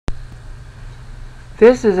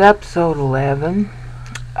This is episode 11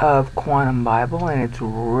 of Quantum Bible, and it's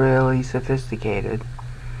really sophisticated.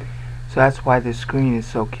 So that's why the screen is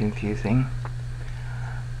so confusing.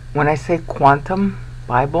 When I say quantum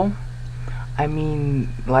Bible, I mean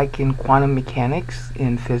like in quantum mechanics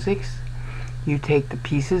in physics. You take the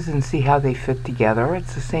pieces and see how they fit together.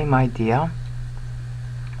 It's the same idea.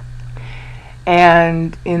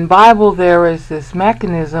 And in Bible there is this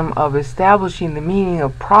mechanism of establishing the meaning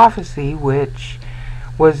of prophecy, which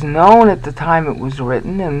was known at the time it was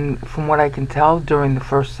written, and from what I can tell during the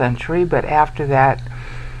 1st century, but after that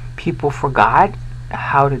people forgot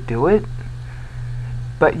how to do it.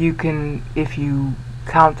 But you can, if you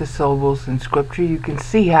count the syllables in scripture, you can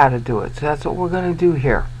see how to do it. So that's what we're going to do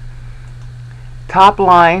here. Top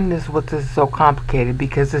line, this is what this is so complicated,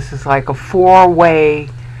 because this is like a 4-way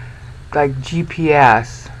like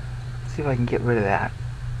GPS. Let's see if I can get rid of that.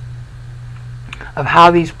 Of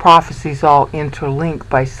how these prophecies all interlink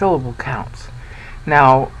by syllable counts.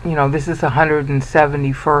 Now, you know, this is the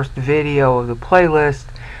 171st video of the playlist.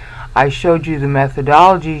 I showed you the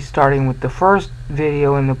methodology starting with the first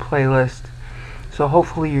video in the playlist. So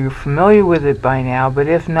hopefully you're familiar with it by now, but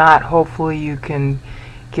if not, hopefully you can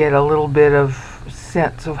get a little bit of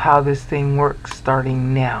sense of how this thing works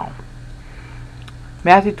starting now.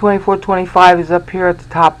 Matthew 24:25 is up here at the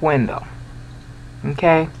top window.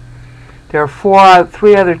 Okay? There are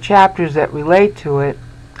 3 other chapters that relate to it.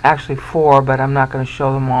 Actually 4, but I'm not going to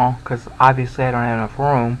show them all because obviously I don't have enough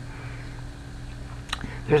room.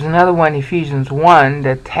 There's another one, Ephesians 1,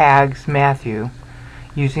 that tags Matthew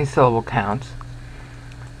using syllable counts.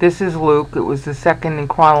 This is Luke. It was the second in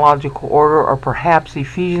chronological order, or perhaps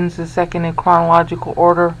Ephesians the second in chronological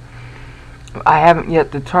order. I haven't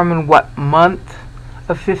yet determined what month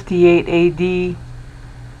of 58 AD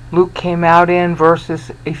Luke came out in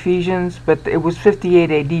versus Ephesians, but it was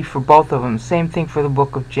 58 AD for both of them. Same thing for the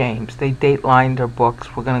book of James. They date-lined their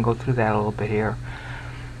books. We're going to go through that a little bit here.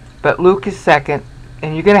 But Luke is second,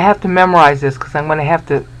 and you're going to have to memorize this because I'm going to have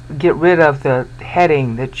to get rid of the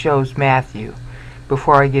heading that shows Matthew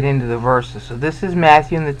before I get into the verses. So this is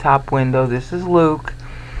Matthew in the top window. This is Luke.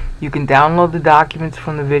 You can download the documents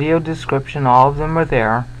from the video description. All of them are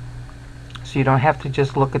there, so you don't have to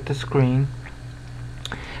just look at the screen.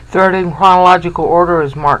 Third in chronological order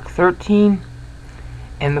is Mark 13,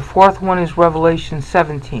 and the 4th one is Revelation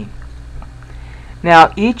 17.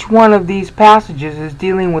 Now, each one of these passages is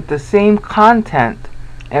dealing with the same content,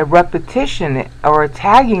 a repetition or a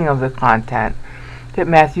tagging of the content that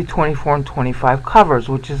Matthew 24 and 25 covers,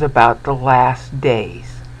 which is about the last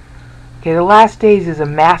days. Okay, the last days is a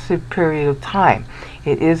massive period of time.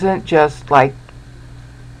 It isn't just like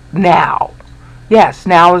now. Yes,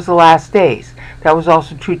 now is the last days. That was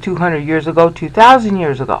also true 200 years ago, 2,000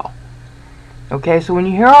 years ago. Okay, so when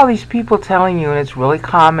you hear all these people telling you, and it's really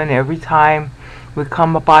common every time we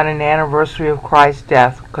come upon an anniversary of Christ's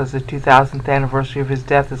death, because the 2000th anniversary of his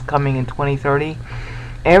death is coming in 2030,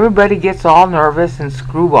 everybody gets all nervous and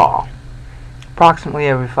screwball, approximately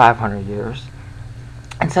every 500 years,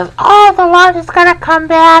 and says, oh, the Lord is going to come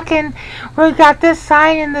back, and we got this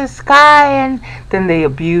sign in the sky, and then they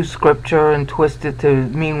abuse scripture and twist it to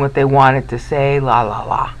mean what they want it to say, la la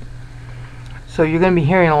la. So you're going to be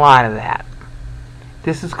hearing a lot of that.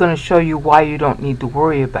 This is going to show you why you don't need to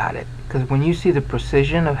worry about it, because when you see the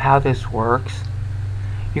precision of how this works,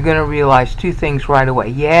 you're going to realize 2 things right away.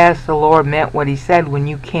 Yes, the Lord meant what he said when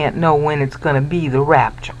you can't know when it's going to be the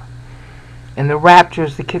rapture. And the rapture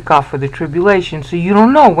is the kickoff for the tribulation, so you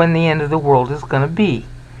don't know when the end of the world is going to be.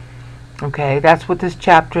 Okay, that's what this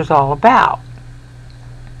chapter is all about.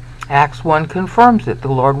 Acts 1 confirms it. The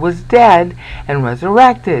Lord was dead and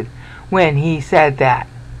resurrected when he said that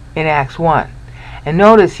in Acts 1. And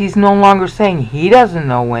notice he's no longer saying he doesn't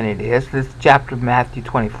know when it is. This chapter of Matthew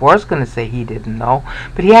 24 is going to say he didn't know.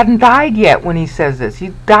 But he hadn't died yet when he says this. He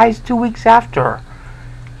dies 2 weeks after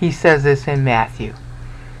he says this in Matthew.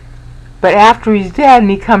 But after he's dead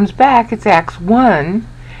and he comes back, it's Acts 1,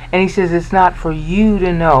 and he says it's not for you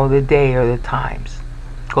to know the day or the times.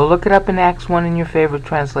 Go look it up in Acts 1 in your favorite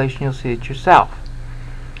translation, you'll see it yourself.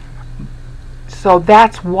 So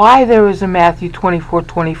that's why there is a Matthew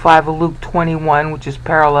 24:25, a Luke 21, which is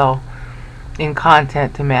parallel in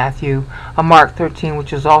content to Matthew, a Mark 13,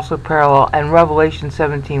 which is also parallel, and Revelation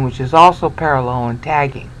 17, which is also parallel in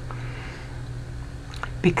tagging.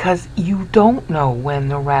 Because you don't know when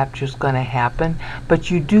the rapture is going to happen,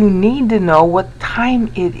 but you do need to know what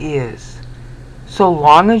time it is. So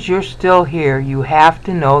long as you're still here, you have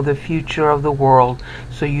to know the future of the world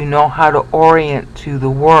so you know how to orient to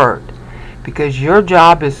the Word. Because your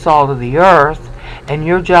job is salt of the earth, And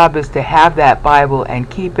your job is to have that Bible and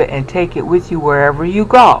keep it and take it with you wherever you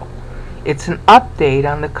go. It's an update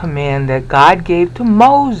on the command that God gave to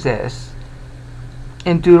Moses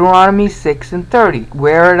in Deuteronomy 6 and 30.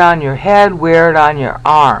 Wear it on your head, wear it on your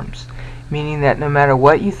arms. Meaning that no matter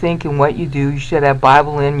what you think and what you do, you should have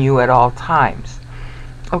Bible in you at all times.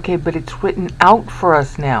 Okay, but it's written out for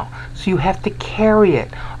us now, so you have to carry it.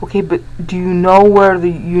 Okay, but do you know whether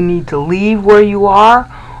you need to leave where you are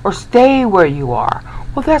or stay where you are?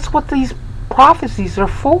 Well, that's what these prophecies are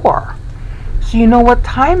for. So you know what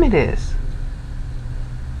time it is.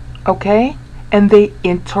 Okay? And they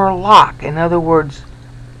interlock. In other words,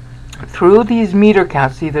 through these meter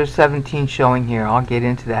counts, see there's 17 showing here. I'll get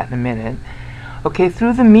into that in a minute. Okay,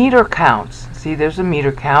 through the meter counts, see there's a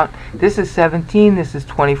meter count. This is 17, this is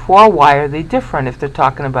 24. Why are they different if they're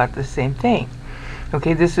talking about the same thing?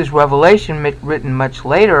 Okay, this is Revelation written much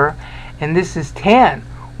later, and this is 10.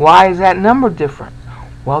 Why is that number different?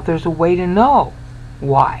 Well, there's a way to know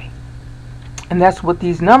why. And that's what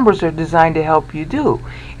these numbers are designed to help you do.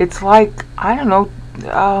 It's like, I don't know,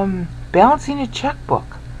 balancing a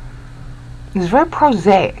checkbook. It's very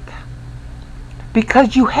prosaic.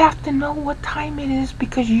 Because you have to know what time it is,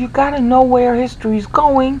 because you got to know where history is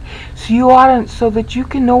going, so that you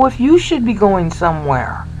can know if you should be going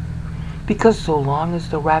somewhere. Because so long as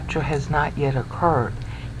the rapture has not yet occurred,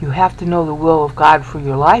 you have to know the will of God for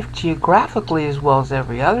your life geographically as well as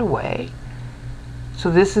every other way.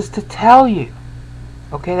 So this is to tell you.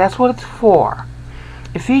 Okay, that's what it's for.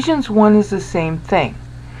 Ephesians 1 is the same thing.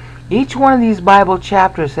 Each one of these Bible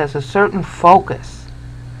chapters has a certain focus.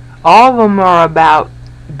 All of them are about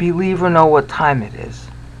believe or know what time it is.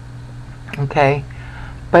 Okay?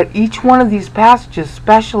 But each one of these passages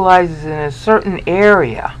specializes in a certain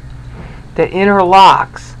area that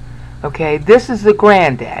interlocks. Okay? This is the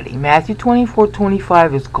granddaddy. Matthew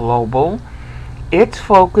 24:25 is global. Its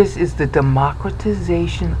focus is the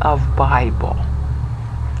democratization of Bible.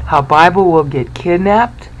 How Bible will get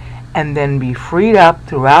kidnapped and then be freed up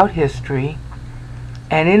throughout history.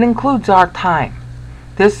 And it includes our time.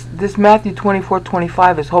 This Matthew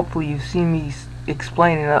 24:25, as hopefully you've seen me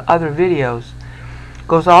explain in other videos,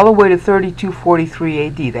 goes all the way to 3243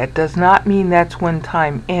 AD. That does not mean that's when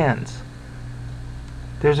time ends.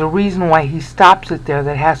 There's a reason why he stops it there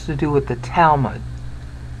that has to do with the Talmud.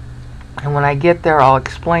 And when I get there, I'll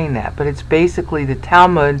explain that. But it's basically the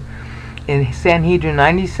Talmud in Sanhedrin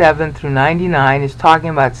 97 through 99 is talking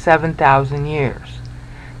about 7,000 years.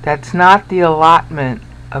 That's not the allotment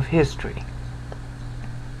of history.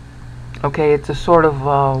 Okay, it's a sort of,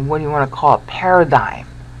 what do you want to call it, paradigm.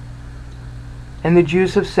 And the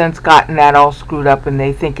Jews have since gotten that all screwed up, and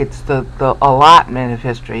they think it's the allotment of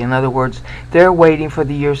history. In other words, they're waiting for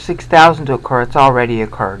the year 6000 to occur. It's already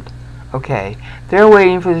occurred. Okay, they're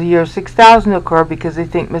waiting for the year 6000 to occur because they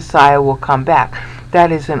think Messiah will come back.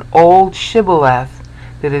 That is an old shibboleth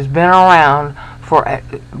that has been around for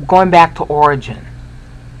going back to Origen.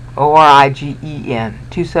 Origen,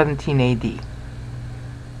 217 AD.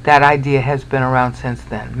 That idea has been around since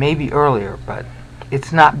then. Maybe earlier, but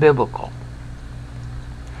it's not biblical.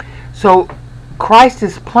 So Christ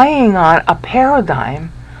is playing on a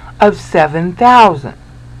paradigm of 7,000.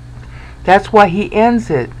 That's why he ends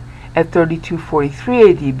it at 3243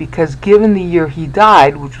 AD, because given the year he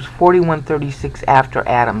died, which was 4136 after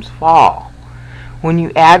Adam's fall, when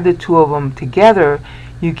you add the two of them together,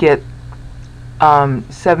 you get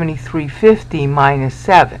 7350 minus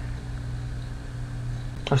 7.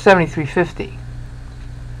 Or 7350.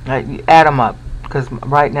 Right, you add them up, because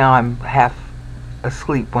right now I'm half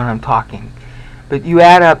asleep when I'm talking. But you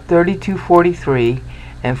add up 3243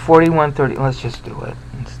 and 4130. Let's just do it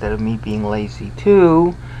instead of me being lazy.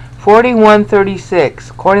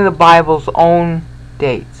 4136, according to the Bible's own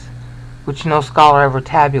dates, which no scholar ever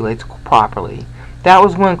tabulates properly. That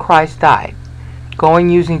was when Christ died. Going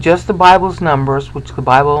using just the Bible's numbers, which the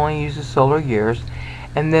Bible only uses solar years,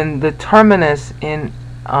 and then the terminus in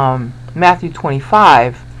Matthew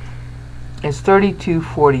 25 is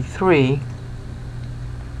 3243.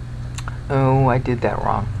 Oh, I did that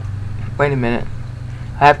wrong. Wait a minute.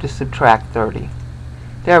 I have to subtract 30.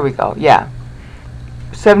 There we go. Yeah.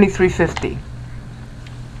 7350.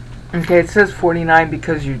 Okay, it says 49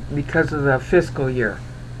 because of the fiscal year.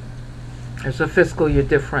 There's a fiscal year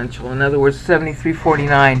differential. In other words,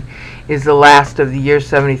 7349 is the last of the year.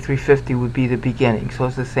 7350 would be the beginning. So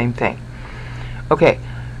it's the same thing. Okay,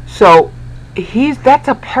 so that's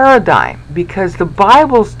a paradigm, because the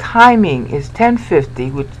Bible's timing is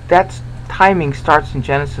 1050, which that's timing starts in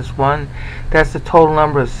Genesis 1. That's the total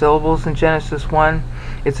number of syllables in Genesis 1.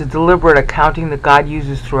 It's a deliberate accounting that God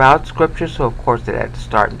uses throughout Scripture, so of course it had to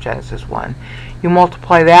start in Genesis 1. You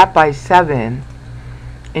multiply that by 7,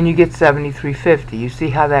 and you get 7350. You see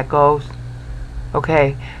how that goes?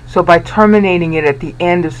 Okay, so by terminating it at the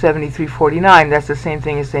end of 7349, that's the same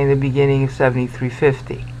thing as saying the beginning of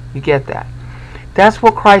 7350. You get that? That's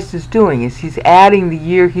what Christ is doing, is he's adding the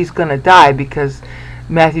year he's going to die, because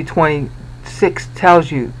Matthew 26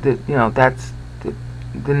 tells you that, you know, that's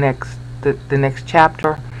the next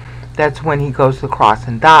chapter. That's when he goes to the cross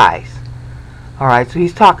and dies. Alright, so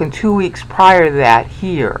he's talking 2 weeks prior to that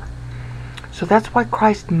here. So that's why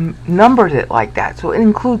Christ numbered it like that. So it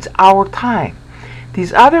includes our time.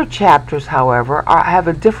 These other chapters, however, have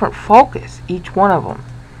a different focus, each one of them.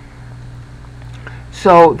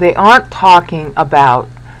 So they aren't talking about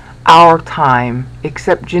our time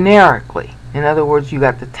except generically. In other words, you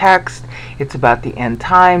got the text, it's about the end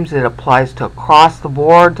times, it applies to across the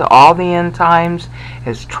board to all the end times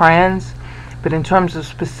as trends. But in terms of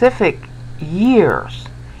specific years,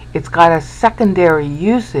 it's got a secondary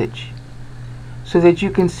usage so that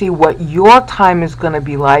you can see what your time is going to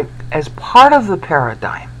be like as part of the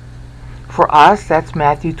paradigm. For us, that's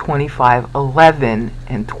Matthew 25, 11,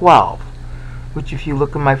 and 12, which if you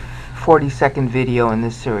look at my 40-second video in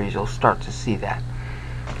this series, you'll start to see that.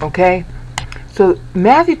 Okay? So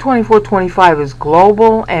Matthew 24:25 is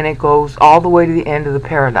global, and it goes all the way to the end of the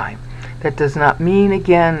paradigm. That does not mean,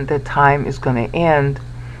 again, that time is going to end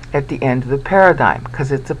at the end of the paradigm,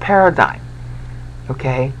 because it's a paradigm.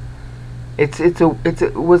 Okay?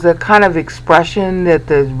 It was a kind of expression that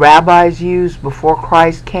the rabbis used before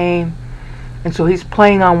Christ came, and so he's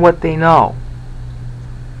playing on what they know.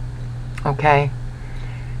 Okay?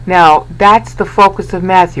 Now, that's the focus of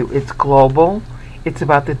Matthew. It's global. It's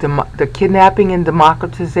about the kidnapping and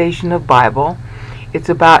democratization of Bible. It's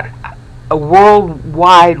about a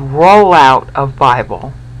worldwide rollout of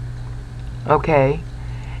Bible. Okay?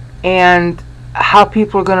 And how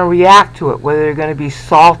people are going to react to it, whether they're going to be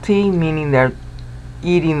salty, meaning they're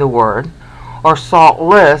eating the word, or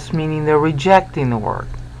saltless, meaning they're rejecting the word.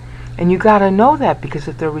 And you got to know that, because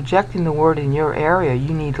if they're rejecting the word in your area,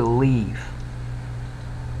 you need to leave.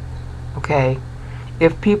 Okay?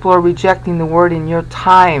 If people are rejecting the word in your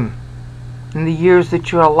time, in the years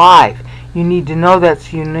that you're alive, you need to know that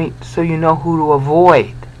so you know who to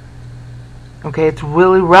avoid. Okay, it's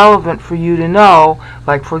really relevant for you to know.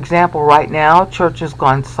 Like, for example, right now, church has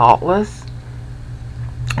gone saltless,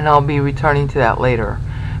 and I'll be returning to that later.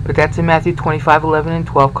 But that's in Matthew 25, 11, and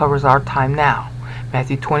 12, covers our time now.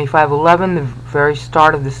 Matthew 25, 11, the very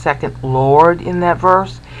start of the second Lord in that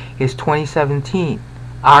verse, is 2017.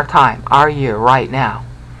 Our time, our year, right now.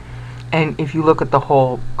 And if you look at the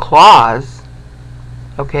whole clause,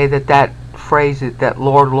 okay, that phrase that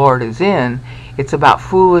Lord, Lord is in, it's about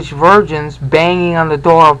foolish virgins banging on the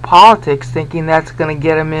door of politics thinking that's going to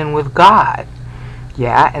get them in with God.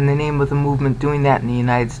 Yeah, and the name of the movement doing that in the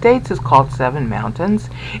United States is called Seven Mountains.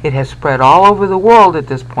 It has spread all over the world at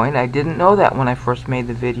this point. I didn't know that when I first made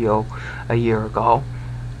the video a year ago.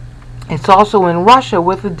 It's also in Russia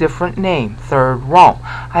with a different name, Third Rome.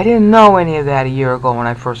 I didn't know any of that a year ago when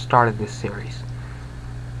I first started this series.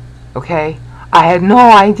 Okay? I had no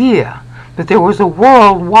idea that there was a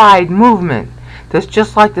worldwide movement that's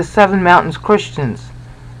just like the Seven Mountains Christians.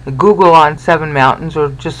 Google on Seven Mountains, or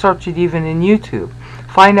just search it even in YouTube.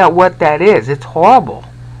 Find out what that is. It's horrible.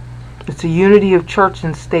 It's a unity of church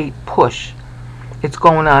and state push. It's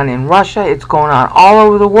going on in Russia. It's going on all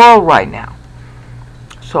over the world right now.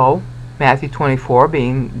 So, Matthew 24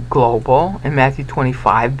 being global and Matthew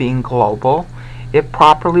 25 being global, it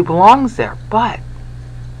properly belongs there. But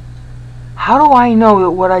how do I know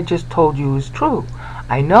that what I just told you is true?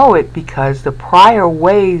 I know it because the prior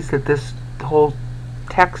ways that this whole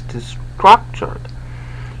text is structured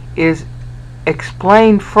is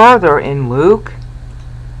explained further in Luke,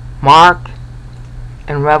 Mark,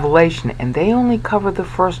 and Revelation, and they only cover the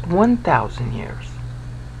first 1,000 years.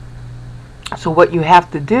 So what you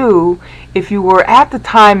have to do, if you were at the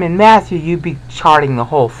time in Matthew, you'd be charting the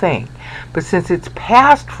whole thing. But since it's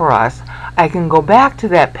past for us, I can go back to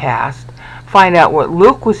that past, find out what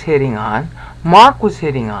Luke was hitting on, Mark was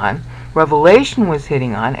hitting on, Revelation was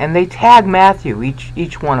hitting on, and they tag Matthew,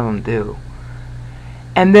 each one of them do.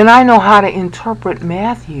 And then I know how to interpret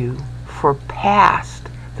Matthew for past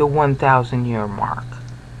the 1,000 year mark.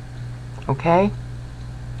 Okay?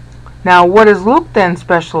 Now, what does Luke then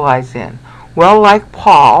specialize in? Well, like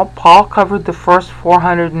Paul covered the first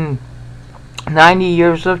 490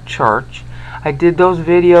 years of church. I did those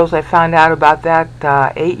videos. I found out about that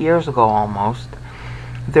 8 years ago almost.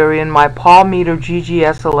 They're in my Paul Meter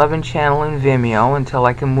GGS11 channel in Vimeo until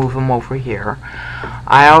I can move them over here.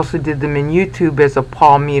 I also did them in YouTube as a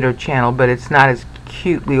Paul Meter channel, but it's not as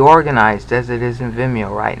cutely organized as it is in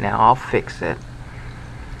Vimeo right now. I'll fix it.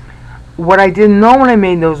 What I didn't know when I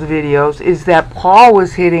made those videos is that Paul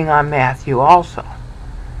was hitting on Matthew also.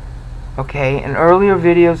 Okay, and earlier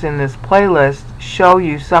videos in this playlist show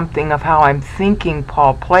you something of how I'm thinking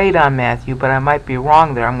Paul played on Matthew, but I might be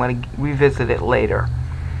wrong there. I'm going to revisit it later.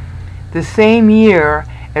 The same year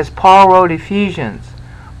as Paul wrote Ephesians,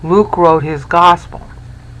 Luke wrote his Gospel.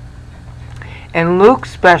 And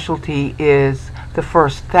Luke's specialty is the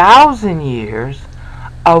first 1,000 years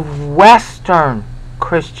of Western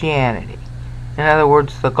Christianity. In other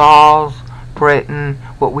words, the Gauls, Britain,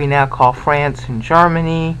 what we now call France and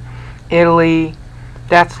Germany, Italy.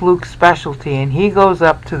 That's Luke's specialty, and he goes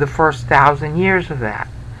up to the first 1,000 years of that.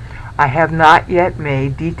 I have not yet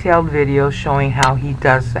made detailed videos showing how he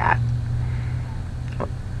does that.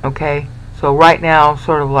 Okay, so right now,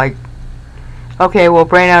 sort of like, okay, well,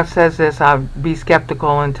 Brainout says this, I'll be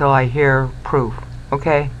skeptical until I hear proof,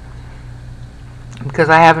 okay? Because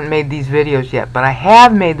I haven't made these videos yet, but I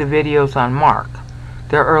have made the videos on Mark.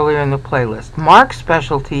 They're earlier in the playlist. Mark's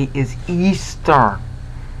specialty is Eastern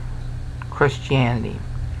Christianity.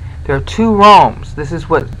 There are 2 Romes. This is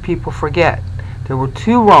what people forget. There were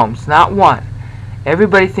 2 Romes, not one.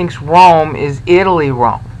 Everybody thinks Rome is Italy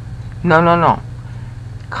Rome. No, no, no.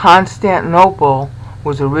 Constantinople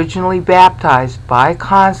was originally baptized by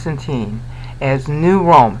Constantine as New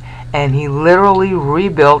Rome, and he literally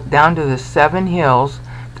rebuilt down to the 7 hills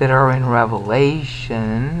that are in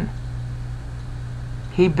Revelation.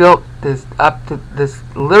 He built this up to this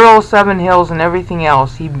literal 7 hills and everything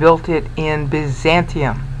else. He built it in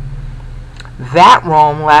Byzantium. That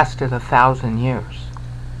Rome lasted 1,000 years,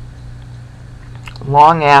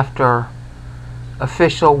 long after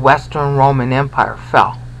official Western Roman Empire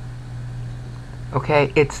fell.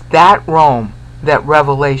 Okay, it's that Rome that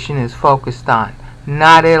Revelation is focused on,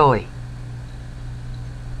 not Italy.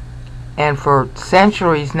 And for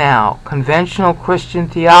centuries now, conventional Christian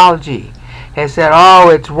theology has said, oh,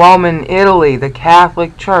 it's Roman Italy, the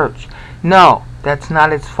Catholic Church. No, that's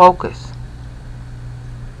not its focus.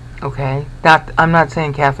 Okay, I'm not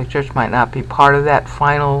saying Catholic Church might not be part of that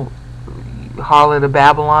final harlot of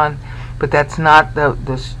Babylon, but that's not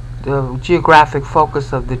the geographic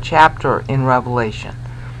focus of the chapter in Revelation.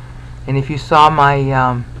 And if you saw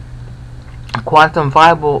my Quantum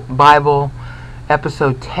Bible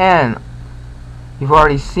episode 10, you've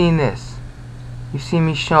already seen this. You've seen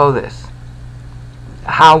me show this.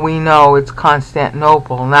 How we know it's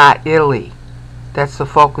Constantinople, not Italy. That's the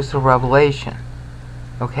focus of Revelation.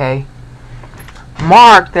 Okay?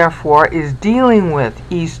 Mark, therefore, is dealing with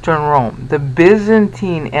Eastern Rome, the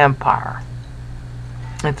Byzantine Empire.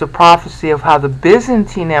 It's a prophecy of how the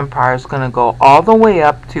Byzantine Empire is going to go all the way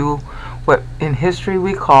up to what in history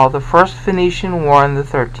we call the First Phoenician War in the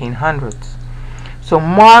 1300s. So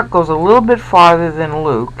Mark goes a little bit farther than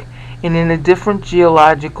Luke, and in a different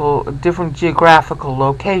geographical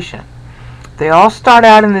location. They all start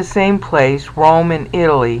out in the same place, Rome and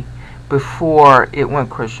Italy, before it went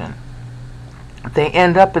Christian. They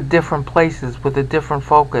end up at different places with a different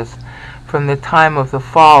focus from the time of the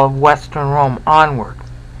fall of Western Rome onward.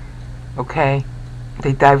 Okay?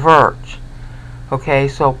 They diverge. Okay,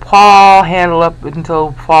 so Paul handled up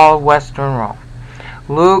until fall of Western Rome.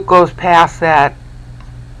 Luke goes past that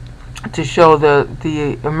to show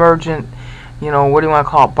the emergent, what do you want to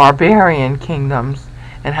call it, barbarian kingdoms,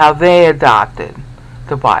 and how they adopted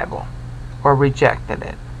the Bible or rejected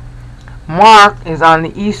it. Mark is on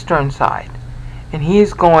the eastern side, and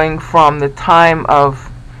he's going from the time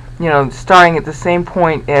of, starting at the same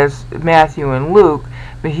point as Matthew and Luke,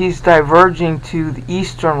 but he's diverging to the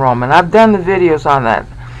Eastern Rome. And I've done the videos on that.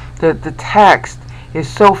 The text is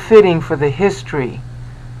so fitting for the history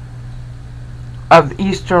of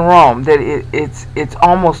Eastern Rome that it's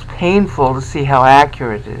almost painful to see how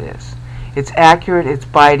accurate it is. It's accurate, it's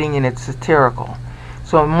biting, and it's satirical.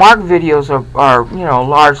 So Mark videos are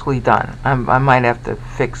largely done. I might have to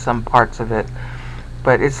fix some parts of it,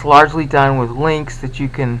 but it's largely done with links that you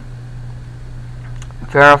can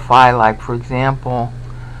verify. Like, for example,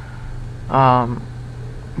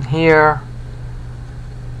 here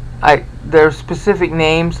there's specific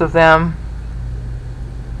names of them.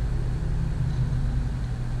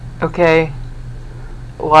 Okay,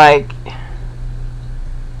 like,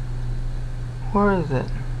 where is it?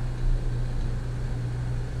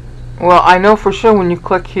 Well, I know for sure when you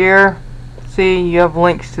click here, see, you have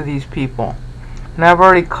links to these people. And I've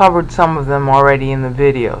already covered some of them already in the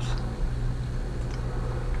videos.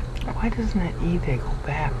 Why doesn't that E-Day go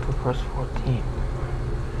back to verse 14?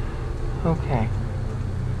 Okay.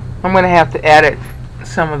 I'm going to have to edit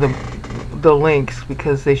some of the links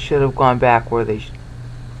because they should have gone back where they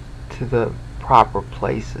to the proper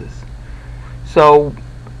places. So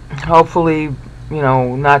hopefully, you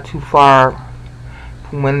know, not too far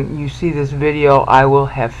when you see this video, I will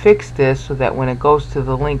have fixed this so that when it goes to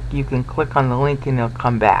the link, you can click on the link and it'll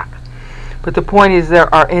come back. But the point is,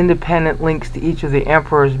 there are independent links to each of the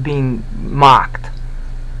emperors being mocked.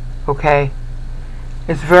 Okay?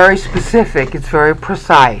 It's very specific, it's very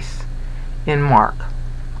precise in Mark.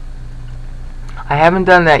 I haven't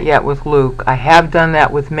done that yet with Luke. I have done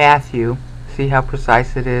that with Matthew. See how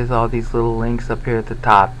precise it is, all these little links up here at the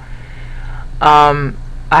top. I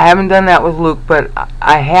haven't done that with Luke, but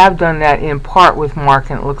I have done that in part with Mark,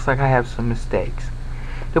 and it looks like I have some mistakes.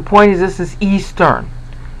 The point is, this is Eastern.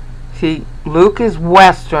 See, Luke is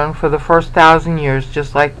Western for the first 1,000 years,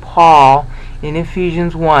 just like Paul in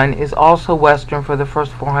Ephesians 1 is also Western for the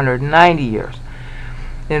first 490 years.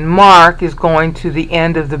 And Mark is going to the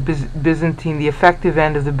end of the Byzantine, the effective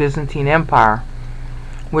end of the Byzantine Empire,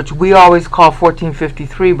 which we always call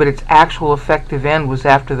 1453, but its actual effective end was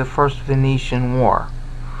after the First Venetian War,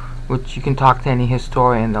 which you can talk to any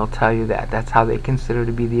historian, they'll tell you that. That's how they consider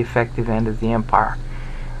to be the effective end of the empire.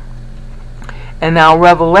 And now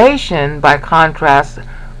Revelation, by contrast,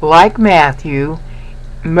 like Matthew,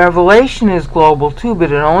 Revelation is global too,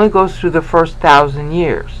 but it only goes through the first 1,000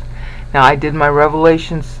 years. Now, I did my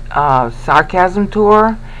Revelation sarcasm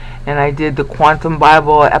tour, and I did the Quantum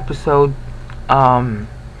Bible episode 1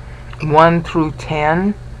 through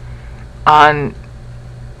 10 on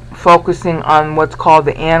focusing on what's called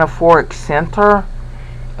the anaphoric center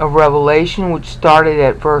of Revelation, which started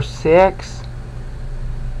at verse 6.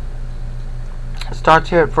 It starts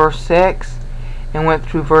here at verse 6 and went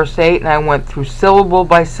through verse 8, and I went through syllable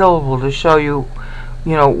by syllable to show you,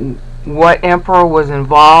 you know, what emperor was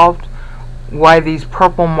involved, why these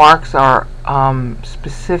purple marks are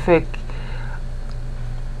specific,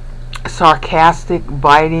 sarcastic,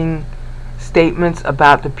 biting statements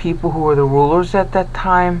about the people who were the rulers at that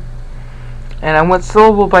time. And I went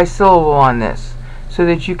syllable by syllable on this so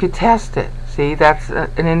that you could test it. See, that's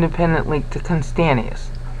an independent link to Constantius.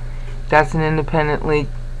 That's an independent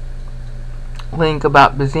link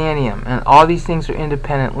about Byzantium, and all these things are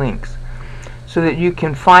independent links so that you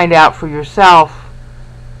can find out for yourself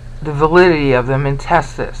the validity of them and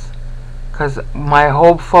test this. Because my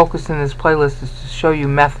whole focus in this playlist is to show you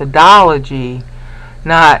methodology,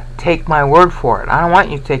 not take my word for it. I don't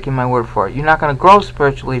want you taking my word for it. You're not going to grow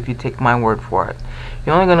spiritually if you take my word for it.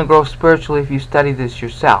 You're only going to grow spiritually if you study this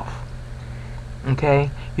yourself.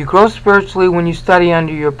 Okay? You grow spiritually when you study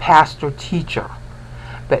under your pastor teacher.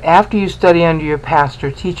 But after you study under your pastor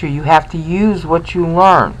teacher, you have to use what you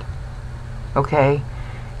learned. Okay?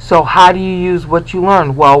 So how do you use what you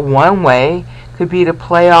learned? Well, one way could be to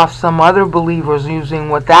play off some other believers using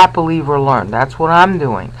what that believer learned. That's what I'm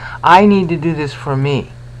doing. I need to do this for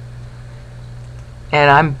me.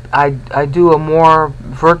 And I do a more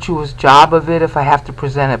virtuous job of it if I have to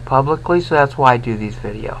present it publicly, so that's why I do these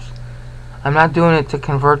videos. I'm not doing it to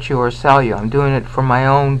convert you or sell you. I'm doing it for my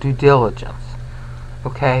own due diligence.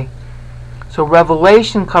 Okay? So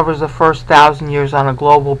Revelation covers the first 1,000 years on a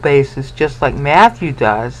global basis, just like Matthew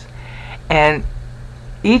does. And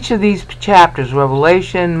each of these chapters,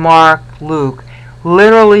 Revelation, Mark, Luke,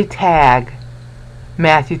 literally tag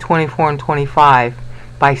Matthew 24 and 25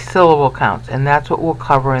 by syllable counts. And that's what we'll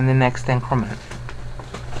cover in the next increment.